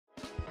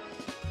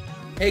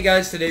Hey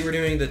guys, today we're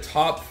doing the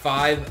top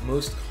 5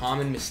 most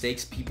common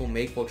mistakes people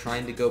make while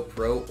trying to go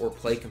pro or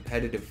play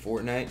competitive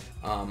Fortnite.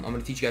 I'm going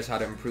to teach you guys how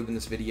to improve in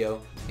this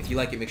video. If you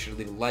like it, make sure to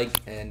leave a like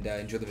and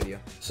enjoy the video.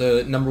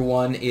 So number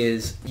 1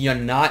 is you're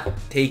not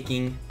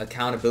taking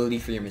accountability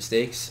for your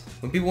mistakes.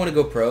 When people want to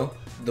go pro,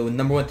 the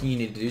number 1 thing you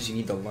need to do is you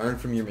need to learn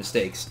from your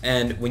mistakes.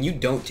 And when you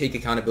don't take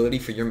accountability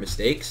for your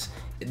mistakes,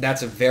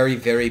 that's a very,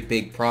 very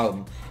big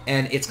problem.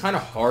 And it's kind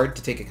of hard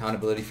to take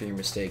accountability for your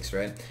mistakes,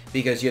 right?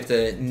 Because you have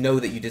to know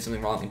that you did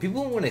something wrong. And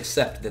people don't want to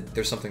accept that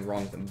there's something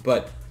wrong with them.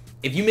 But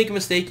if you make a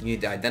mistake, you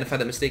need to identify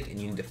that mistake and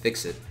you need to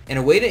fix it. And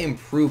a way to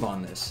improve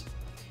on this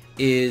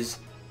is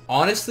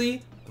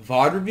honestly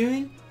VOD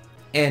reviewing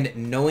and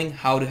knowing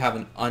how to have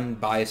an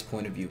unbiased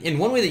point of view. And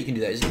one way that you can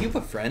do that is if you have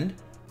a friend,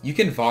 you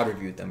can VOD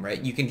review with them, right?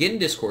 You can get in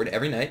Discord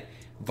every night,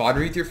 VOD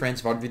review with your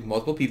friends, VOD review with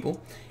multiple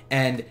people,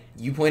 and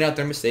you point out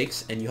their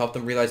mistakes and you help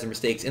them realize their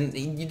mistakes. And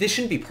this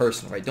shouldn't be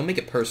personal, right? Don't make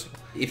it personal.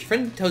 If your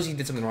friend tells you you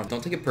did something wrong,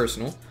 don't take it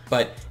personal,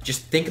 but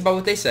just think about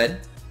what they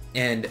said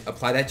and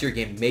apply that to your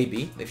game,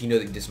 maybe, if you know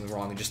that you did something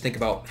wrong, and just think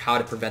about how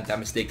to prevent that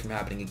mistake from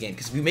happening again.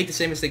 Because if you make the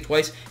same mistake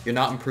twice, you're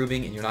not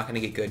improving and you're not going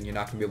to get good and you're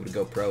not going to be able to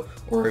go pro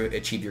or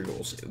achieve your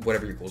goals,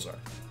 whatever your goals are.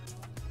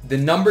 The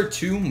number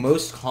 2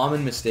 most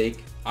common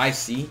mistake I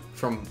see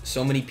from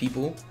so many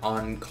people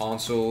on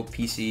console,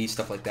 PC,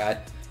 stuff like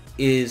that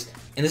is,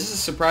 and this is a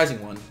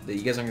surprising one that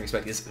you guys aren't going to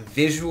expect, is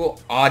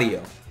visual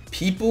audio.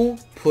 People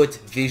put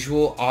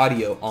visual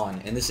audio on,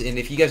 and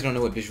if you guys don't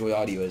know what visual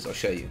audio is, I'll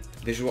show you.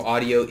 Visual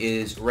audio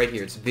is right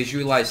here. It's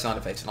visualized sound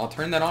effects, and I'll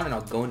turn that on and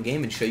I'll go in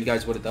game and show you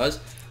guys what it does.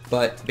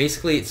 But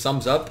basically it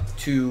sums up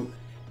to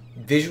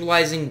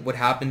visualizing what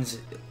happens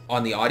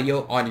on the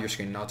audio onto your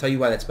screen, and I'll tell you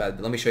why that's bad,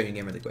 but let me show you in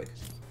game really quick.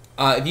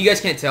 If you guys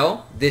can't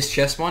tell, this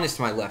chest spawn is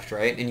to my left,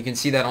 right? And you can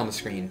see that on the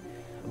screen.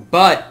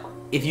 But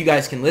if you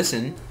guys can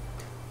listen,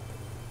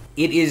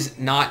 it is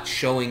not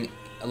showing,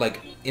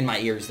 like, in my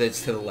ears that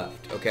it's to the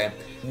left, okay?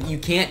 You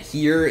can't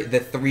hear the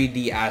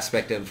 3D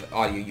aspect of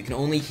audio. You can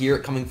only hear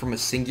it coming from a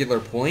singular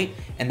point,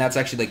 and that's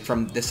actually, like,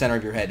 from the center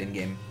of your head in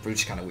game,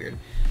 which is kind of weird.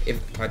 If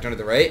I turn to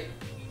the right,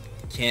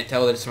 can't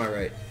tell that it's to my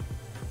right.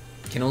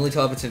 Can only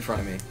tell if it's in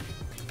front of me.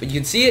 But you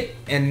can see it,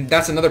 and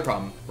that's another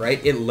problem, right?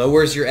 It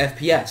lowers your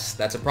FPS.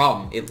 That's a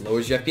problem. It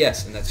lowers your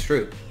FPS, and that's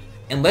true.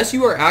 Unless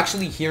you are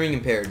actually hearing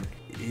impaired,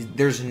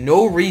 there's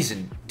no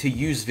reason to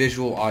use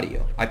visual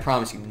audio. I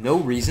promise you, no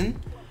reason.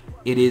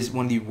 It is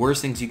one of the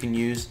worst things you can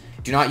use.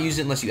 Do not use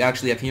it unless you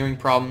actually have hearing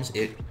problems.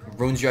 It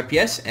ruins your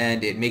FPS,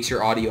 and it makes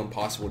your audio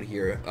impossible to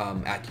hear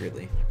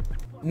accurately.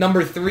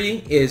 Number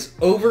 3 is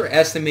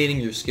overestimating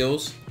your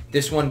skills.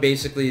 This one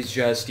basically is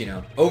just,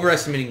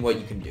 overestimating what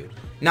you can do.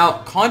 Now,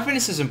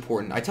 confidence is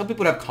important. I tell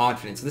people to have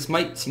confidence. This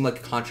might seem like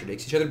it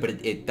contradicts each other, but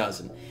it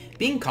doesn't.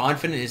 Being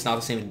confident is not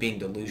the same as being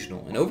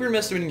delusional. And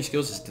overestimating your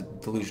skills is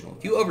delusional.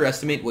 If you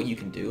overestimate what you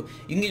can do,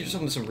 you can get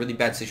yourself into some really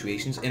bad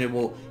situations, and it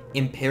will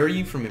impair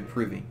you from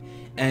improving.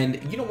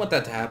 And you don't want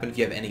that to happen if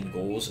you have any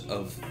goals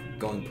of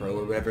going pro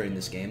or whatever in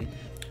this game.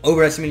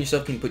 Overestimating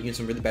yourself can put you in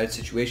some really bad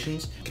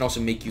situations. It can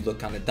also make you look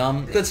kind of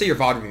dumb. Let's say you're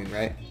VOD reviewing,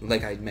 right?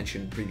 Like I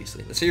mentioned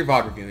previously. Let's say you're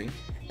VOD reviewing,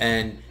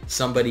 and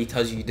somebody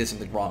tells you did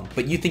something wrong,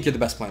 but you think you're the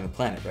best player on the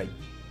planet, right?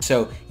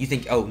 So you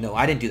think, oh no,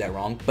 I didn't do that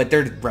wrong, but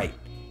they're right.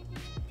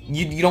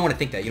 You don't want to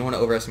think that. You don't want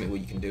to overestimate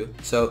what you can do.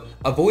 So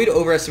avoid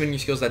overestimating your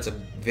skills. That's a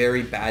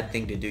very bad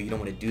thing to do. You don't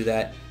want to do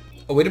that.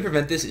 A way to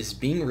prevent this is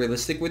being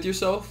realistic with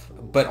yourself,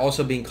 but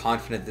also being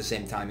confident at the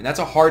same time. And that's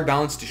a hard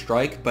balance to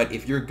strike, but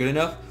if you're good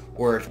enough,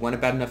 or if you want it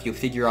bad enough, you'll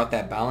figure out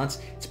that balance.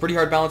 It's a pretty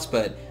hard balance,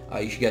 but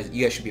you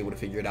guys should be able to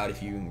figure it out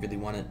if you really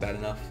want it bad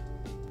enough.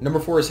 Number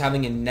 4 is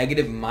having a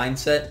negative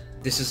mindset.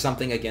 This is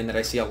something, again, that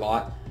I see a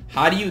lot.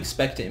 How do you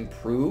expect to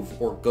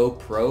improve or go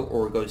pro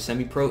or go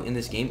semi-pro in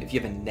this game if you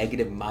have a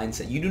negative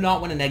mindset? You do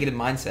not want a negative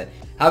mindset.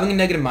 Having a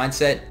negative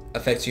mindset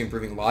affects you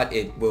improving a lot.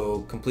 It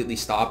will completely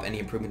stop any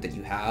improvement that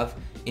you have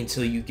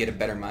until you get a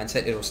better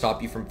mindset. It will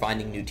stop you from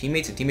finding new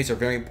teammates, and teammates are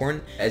very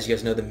important. As you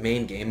guys know, the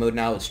main game mode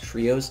now is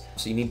trios,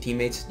 so you need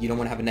teammates. You don't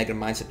want to have a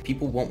negative mindset.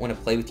 People won't want to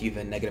play with you if you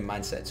have a negative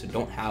mindset, so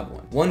don't have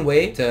one. One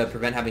way to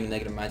prevent having a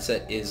negative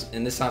mindset is,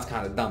 and this sounds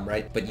kind of dumb,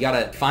 right? But you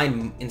gotta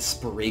find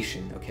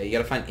inspiration, okay? You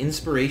gotta find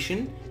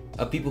inspiration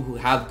of people who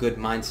have good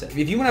mindset.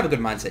 If you want to have a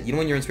good mindset, you don't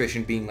want your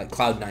inspiration being like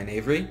Cloud9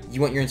 Avery. You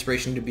want your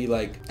inspiration to be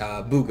like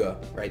Booga,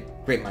 right?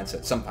 Great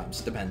mindset. Sometimes.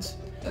 Depends.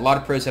 A lot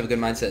of pros have a good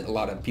mindset. A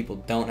lot of people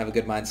don't have a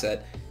good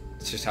mindset.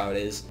 It's just how it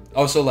is.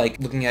 Also, like,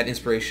 looking at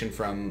inspiration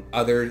from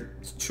other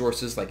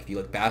sources, like if you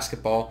look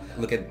basketball,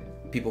 look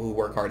at people who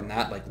work hard in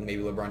that, like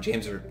maybe LeBron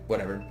James or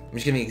whatever. I'm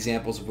just giving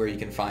examples of where you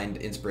can find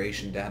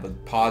inspiration to have a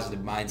positive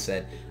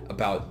mindset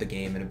about the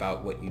game and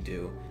about what you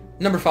do.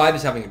 Number 5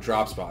 is having a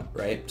drop spot,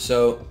 right?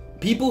 So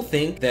people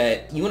think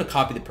that you want to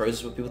copy the pros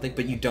is what people think,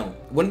 but you don't.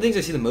 One of the things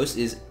I see the most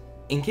is,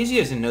 in case you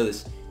guys didn't know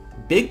this,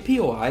 big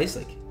POIs,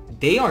 like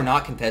they are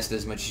not contested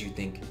as much as you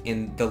think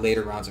in the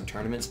later rounds of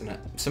tournaments. And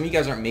some of you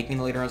guys aren't making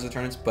the later rounds of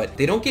tournaments, but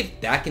they don't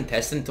get that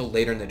contested until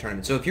later in the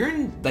tournament. So if you're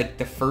in like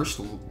the first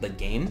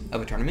game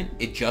of a tournament,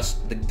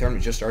 the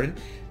tournament just started,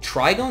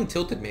 try going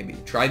tilted maybe.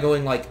 Try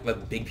going like a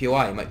big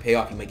POI. It might pay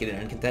off. You might get it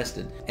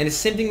uncontested. And it's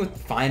the same thing with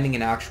finding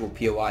an actual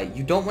POI.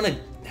 You don't want to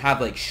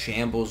have like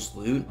shambles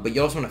loot, but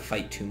you also want to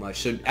fight too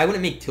much. So I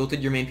wouldn't make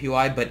tilted your main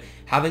POI, but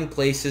having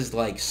places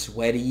like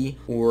Sweaty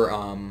or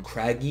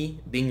Craggy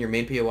being your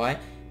main POI,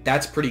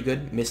 that's pretty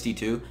good. Misty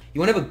too. You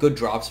want to have a good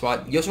drop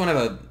spot. You also want to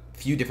have a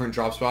few different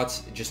drop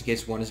spots just in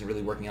case one isn't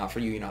really working out for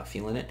you, you're not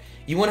feeling it.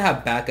 You want to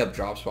have backup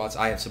drop spots.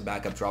 I have some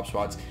backup drop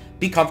spots.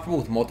 Be comfortable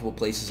with multiple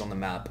places on the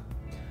map,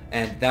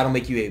 and that'll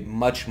make you a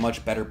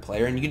much better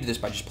player. And you can do this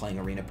by just playing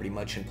arena pretty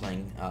much and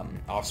playing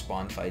off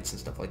spawn fights and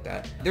stuff like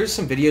that. There's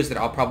some videos that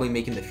I'll probably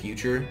make in the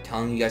future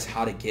telling you guys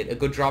how to get a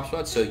good drop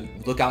spot, so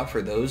look out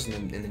for those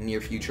in the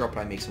near future. I'll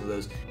probably make some of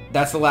those.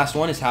 That's the last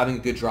one, is having a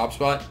good drop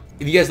spot.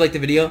 If you guys liked the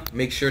video,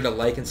 make sure to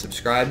like and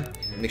subscribe.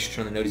 Make sure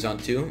to turn the noties on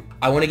too.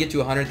 I want to get to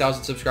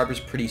 100,000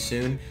 subscribers pretty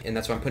soon, and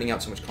that's why I'm putting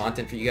out so much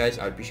content for you guys.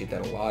 I would appreciate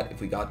that a lot if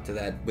we got to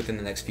that within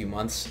the next few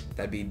months.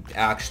 That'd be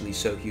actually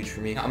so huge for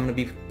me. I'm going to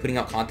be putting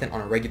out content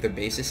on a regular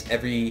basis.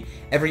 Every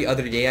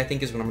other day, I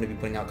think, is when I'm going to be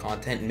putting out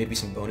content, and maybe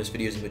some bonus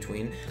videos in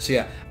between. So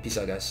yeah, peace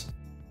out, guys.